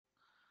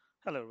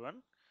Hello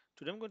everyone.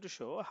 Today I'm going to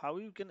show how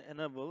you can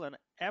enable an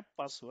app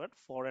password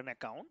for an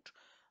account.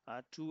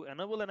 To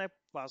enable an app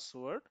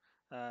password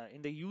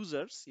in the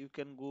users, you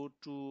can go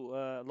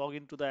to log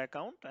into the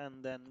account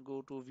and then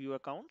go to view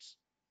accounts.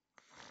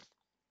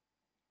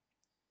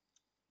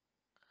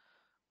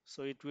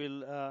 So it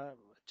will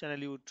channel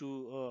you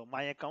to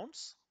my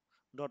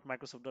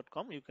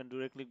accounts.microsoft.com. You can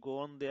directly go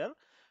on there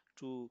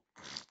to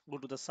go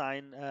to the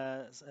sign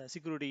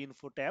security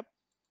info tab.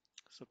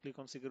 So click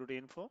on security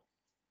info.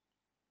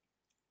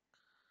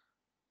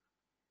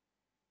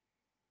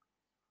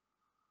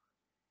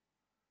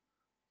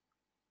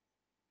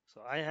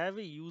 So I have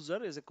a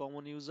user is a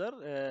common user.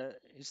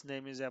 His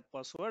name is app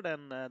password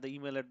and the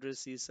email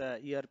address is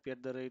ERP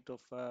at the rate of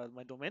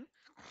my domain.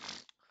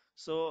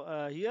 So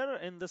here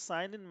in the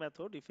sign in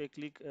method, if I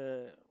click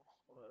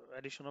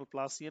additional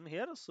plus in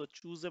here, so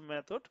choose a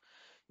method.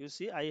 You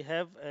see, I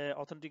have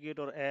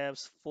authenticator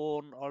apps,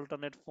 phone,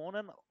 alternate phone,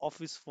 and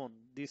office phone.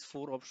 These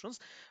four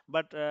options.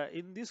 But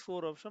in these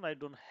four options, I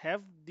don't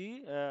have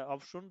the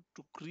option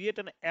to create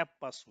an app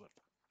password.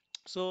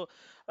 So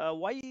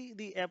why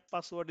the app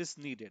password is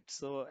needed?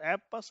 So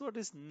app password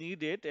is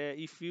needed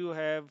if you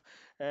have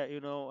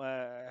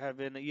have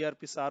an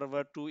ERP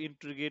server to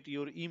integrate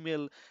your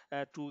email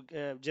to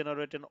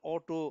generate an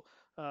auto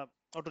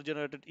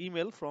generated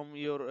email from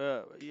your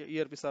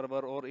ERP server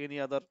or any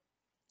other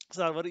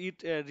server.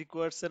 It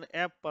requires an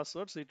app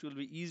password, so it will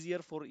be easier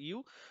for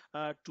you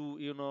to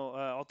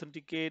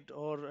authenticate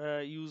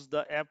or use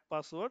the app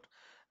password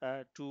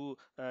to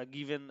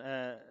given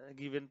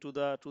to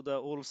the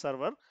old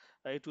server.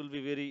 It will be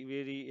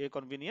very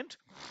convenient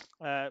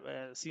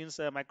since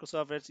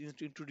Microsoft has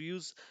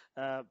introduced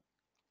the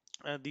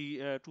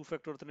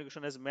two-factor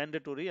authentication as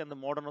mandatory and the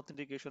modern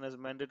authentication as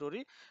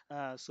mandatory.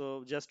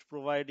 So just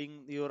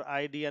providing your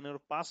ID and your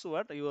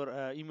password,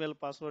 your email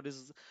password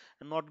is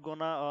not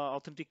gonna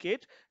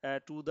authenticate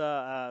to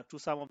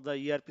some of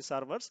the ERP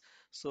servers.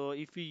 So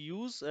if you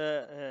use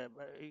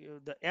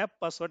the app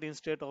password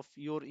instead of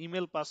your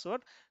email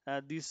password,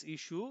 this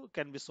issue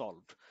can be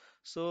solved.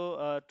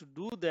 So to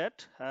do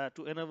that,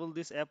 to enable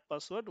this app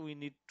password, we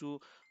need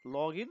to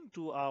log in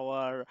to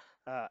our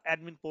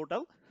admin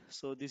portal.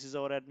 So this is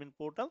our admin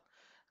portal.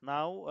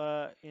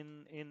 Now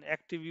in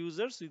active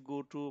users, you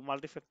go to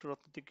multi-factor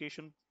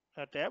authentication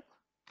tab.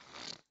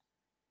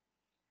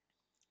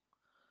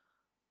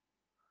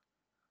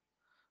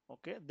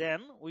 Okay,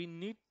 then we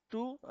need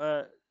to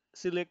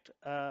select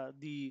uh,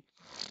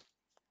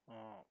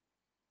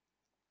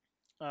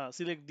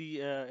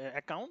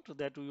 account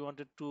that we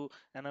wanted to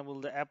enable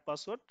the app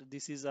password.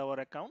 This is our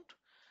account,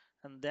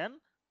 and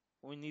then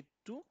we need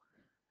to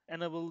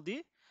enable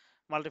the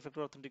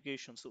multi-factor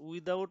authentication. So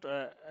without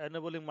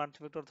enabling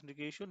multi-factor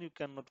authentication, you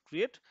cannot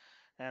create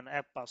an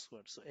app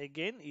password. So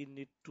again, you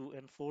need to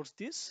enforce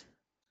this.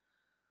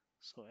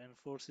 So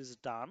enforce is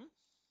done,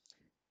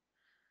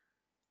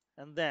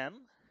 and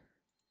then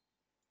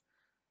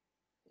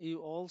you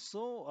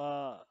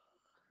also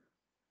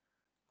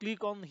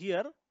click on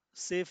here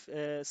save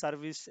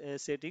service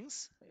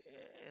settings.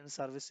 In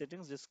service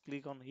settings, just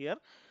click on here.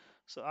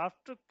 So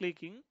after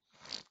clicking,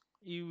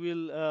 you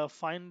will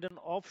find an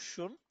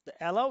option that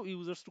allow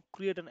users to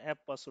create an app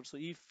password. So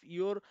if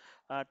your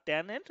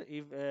tenant,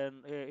 if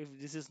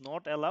this is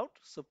not allowed,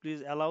 so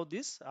please allow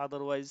this.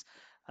 Otherwise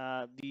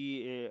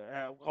the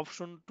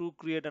option to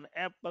create an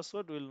app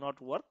password will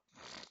not work.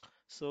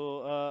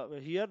 So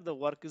here the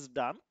work is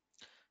done.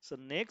 So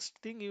next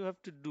thing you have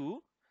to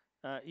do,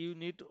 you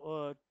need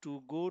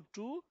to go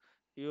to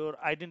your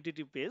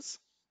identity page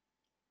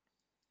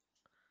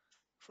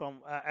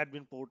from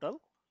admin portal.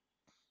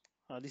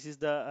 This is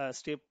the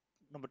step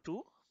number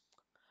 2.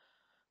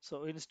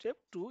 So in step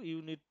 2,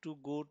 you need to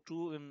go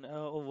to in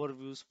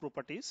overviews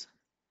properties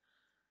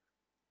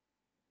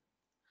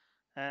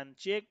and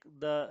check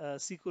the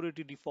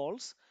security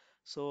defaults.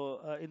 So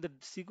in the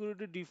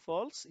security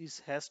defaults, it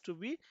has to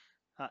be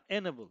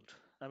enabled.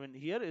 I mean,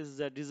 here is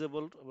the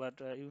disabled, but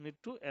you need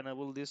to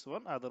enable this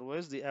one.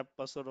 Otherwise, the app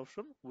password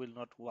option will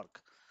not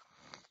work.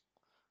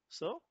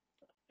 So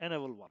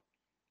enable one.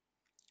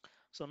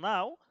 So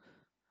now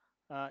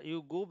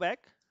you go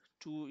back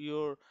to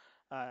your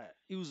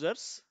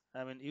users.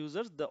 I mean,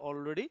 users, the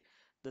already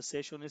the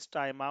session is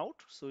timeout,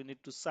 so you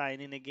need to sign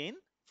in again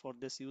for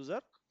this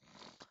user.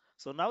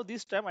 So now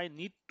this time I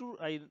need to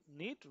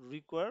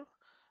require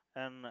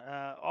an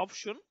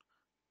option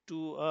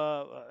to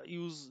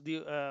use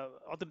the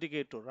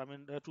authenticator. I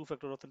mean,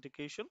 two-factor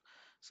authentication.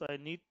 So I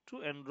need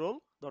to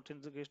enroll the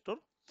authenticator.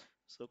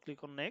 So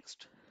click on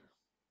next.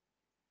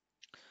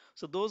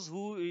 So those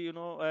who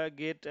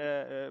get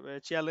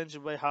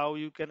challenged by how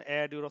you can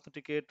add your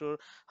authenticator,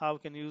 how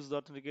can use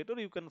the authenticator,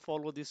 you can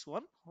follow this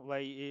one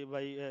by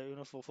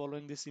for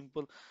following this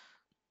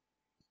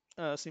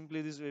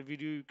simply this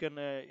video. You can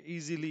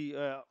easily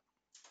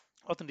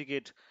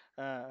authenticate,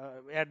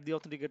 add the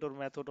authenticator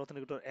method,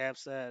 authenticator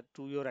apps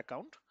to your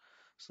account.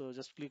 So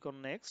just click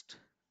on next,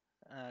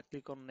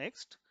 click on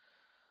next.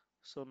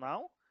 So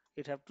now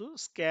it have to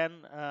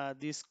scan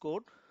this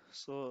code.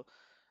 So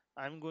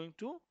I'm going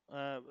to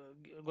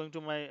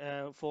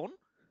my phone,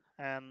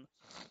 and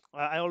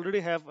I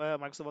already have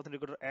Microsoft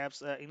Authenticator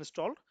apps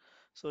installed.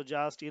 So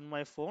just in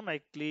my phone,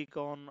 I click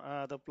on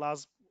the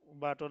plus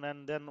button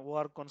and then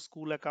work on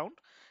school account,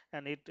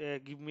 and it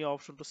give me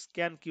option to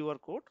scan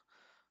QR code.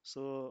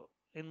 So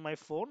in my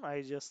phone,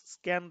 I just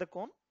scan the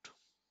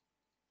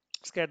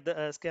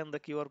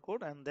QR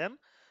code, and then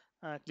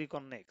click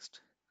on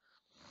next.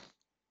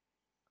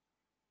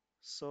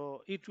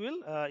 So it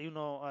will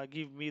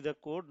give me the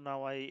code.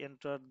 Now I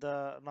entered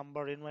the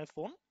number in my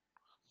phone,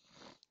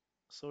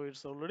 so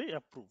it's already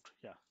approved.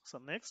 Yeah. So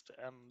next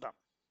and done.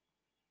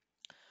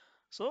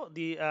 So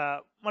the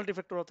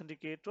multi-factor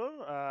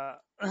authenticator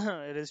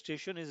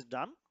registration is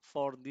done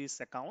for this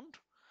account.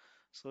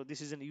 So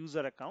this is an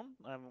user account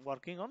I'm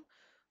working on.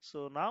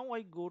 So now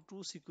I go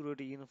to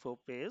security info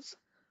page,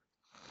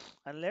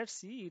 and let's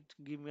see it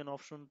give me an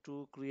option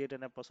to create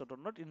an app password or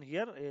not. In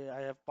here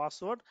I have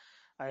password,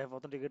 I have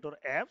authenticator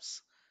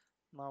apps.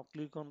 Now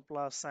click on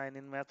plus sign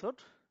in method.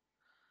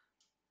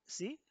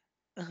 See,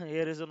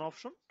 here is an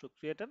option to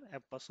create an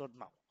app password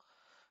now.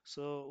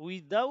 So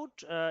without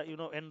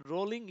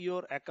enrolling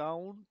your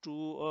account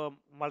to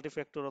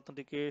multi-factor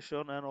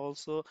authentication, and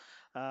also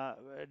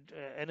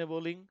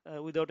enabling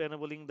without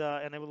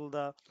enable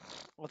the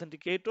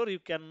authenticator, you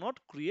cannot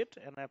create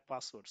an app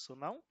password. So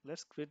now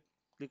let's click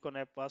on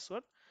app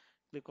password,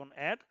 click on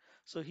add.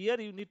 So here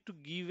you need to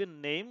give a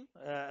name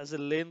as a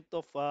length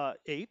of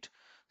 8.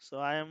 So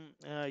I am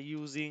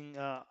using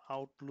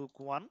Outlook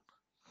 1.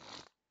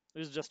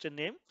 It's just a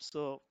name.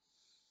 So,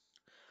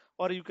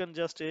 or you can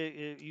just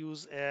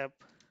use app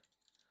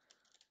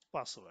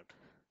password.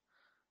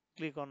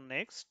 Click on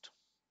next.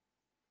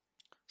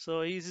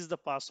 So this is the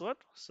password.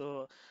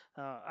 So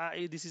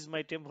this is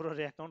my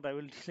temporary account. I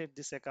will delete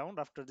this account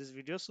after this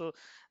video. So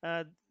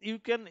you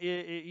can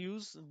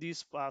use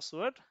this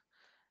password,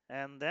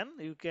 and then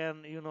you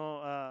can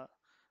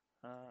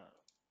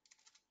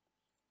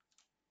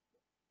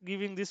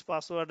giving this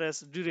password as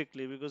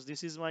directly, because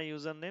this is my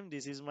username,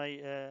 this is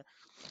my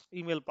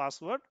email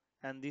password,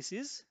 and this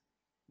is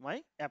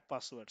my app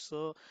password.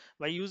 So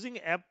by using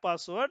app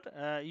password,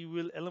 you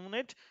will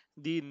eliminate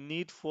the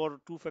need for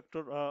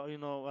two-factor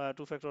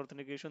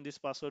authentication. This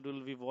password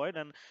will be void,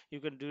 and you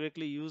can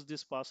directly use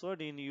this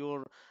password in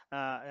your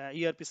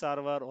ERP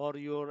server or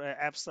your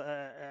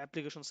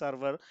application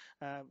server,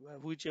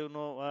 which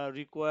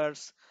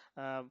requires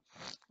uh,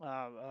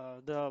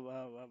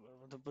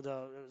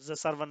 the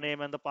server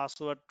name and the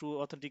password to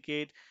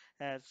authenticate.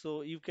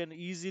 So you can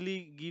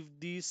easily give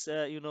this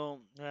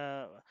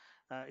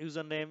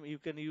username, you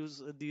can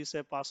use this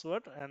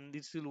password, and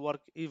this will work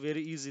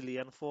very easily.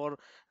 And for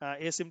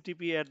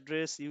SMTP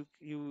address, you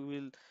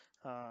will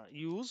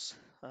use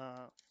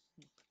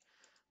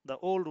the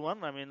old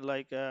one, I mean,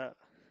 like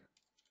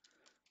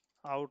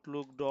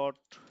outlook dot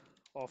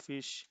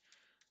office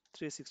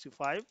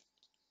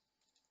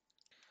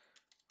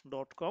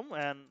 365.com,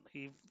 and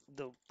if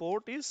the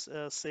port is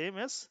same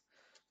as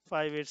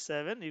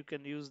 587, you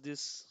can use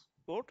this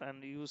port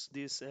and use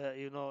this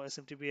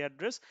SMTP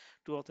address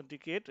to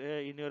authenticate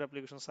in your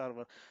application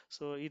server.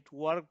 So it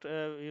worked.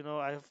 I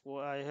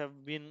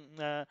have been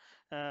uh,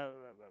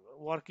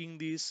 working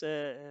this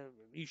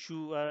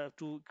issue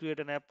to create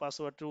an app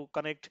password to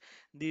connect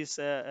this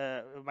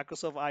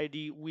Microsoft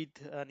ID with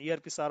an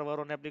ERP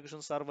server on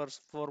application servers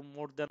for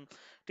more than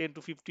 10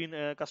 to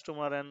 15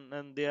 customer,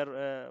 and their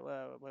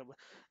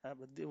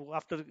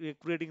after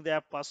creating the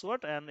app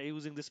password and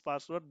using this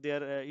password,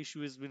 their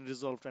issue has been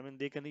resolved. I mean,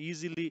 they can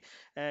easily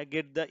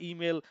get the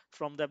email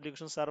from the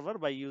application server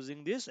by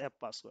using this app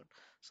password.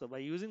 So by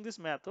using this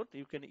method,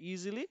 you can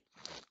easily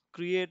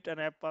create an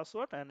app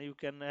password, and you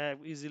can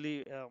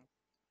easily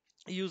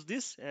use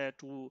this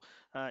to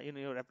in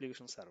your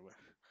application server.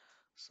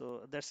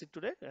 So that's it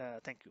today.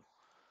 Thank you.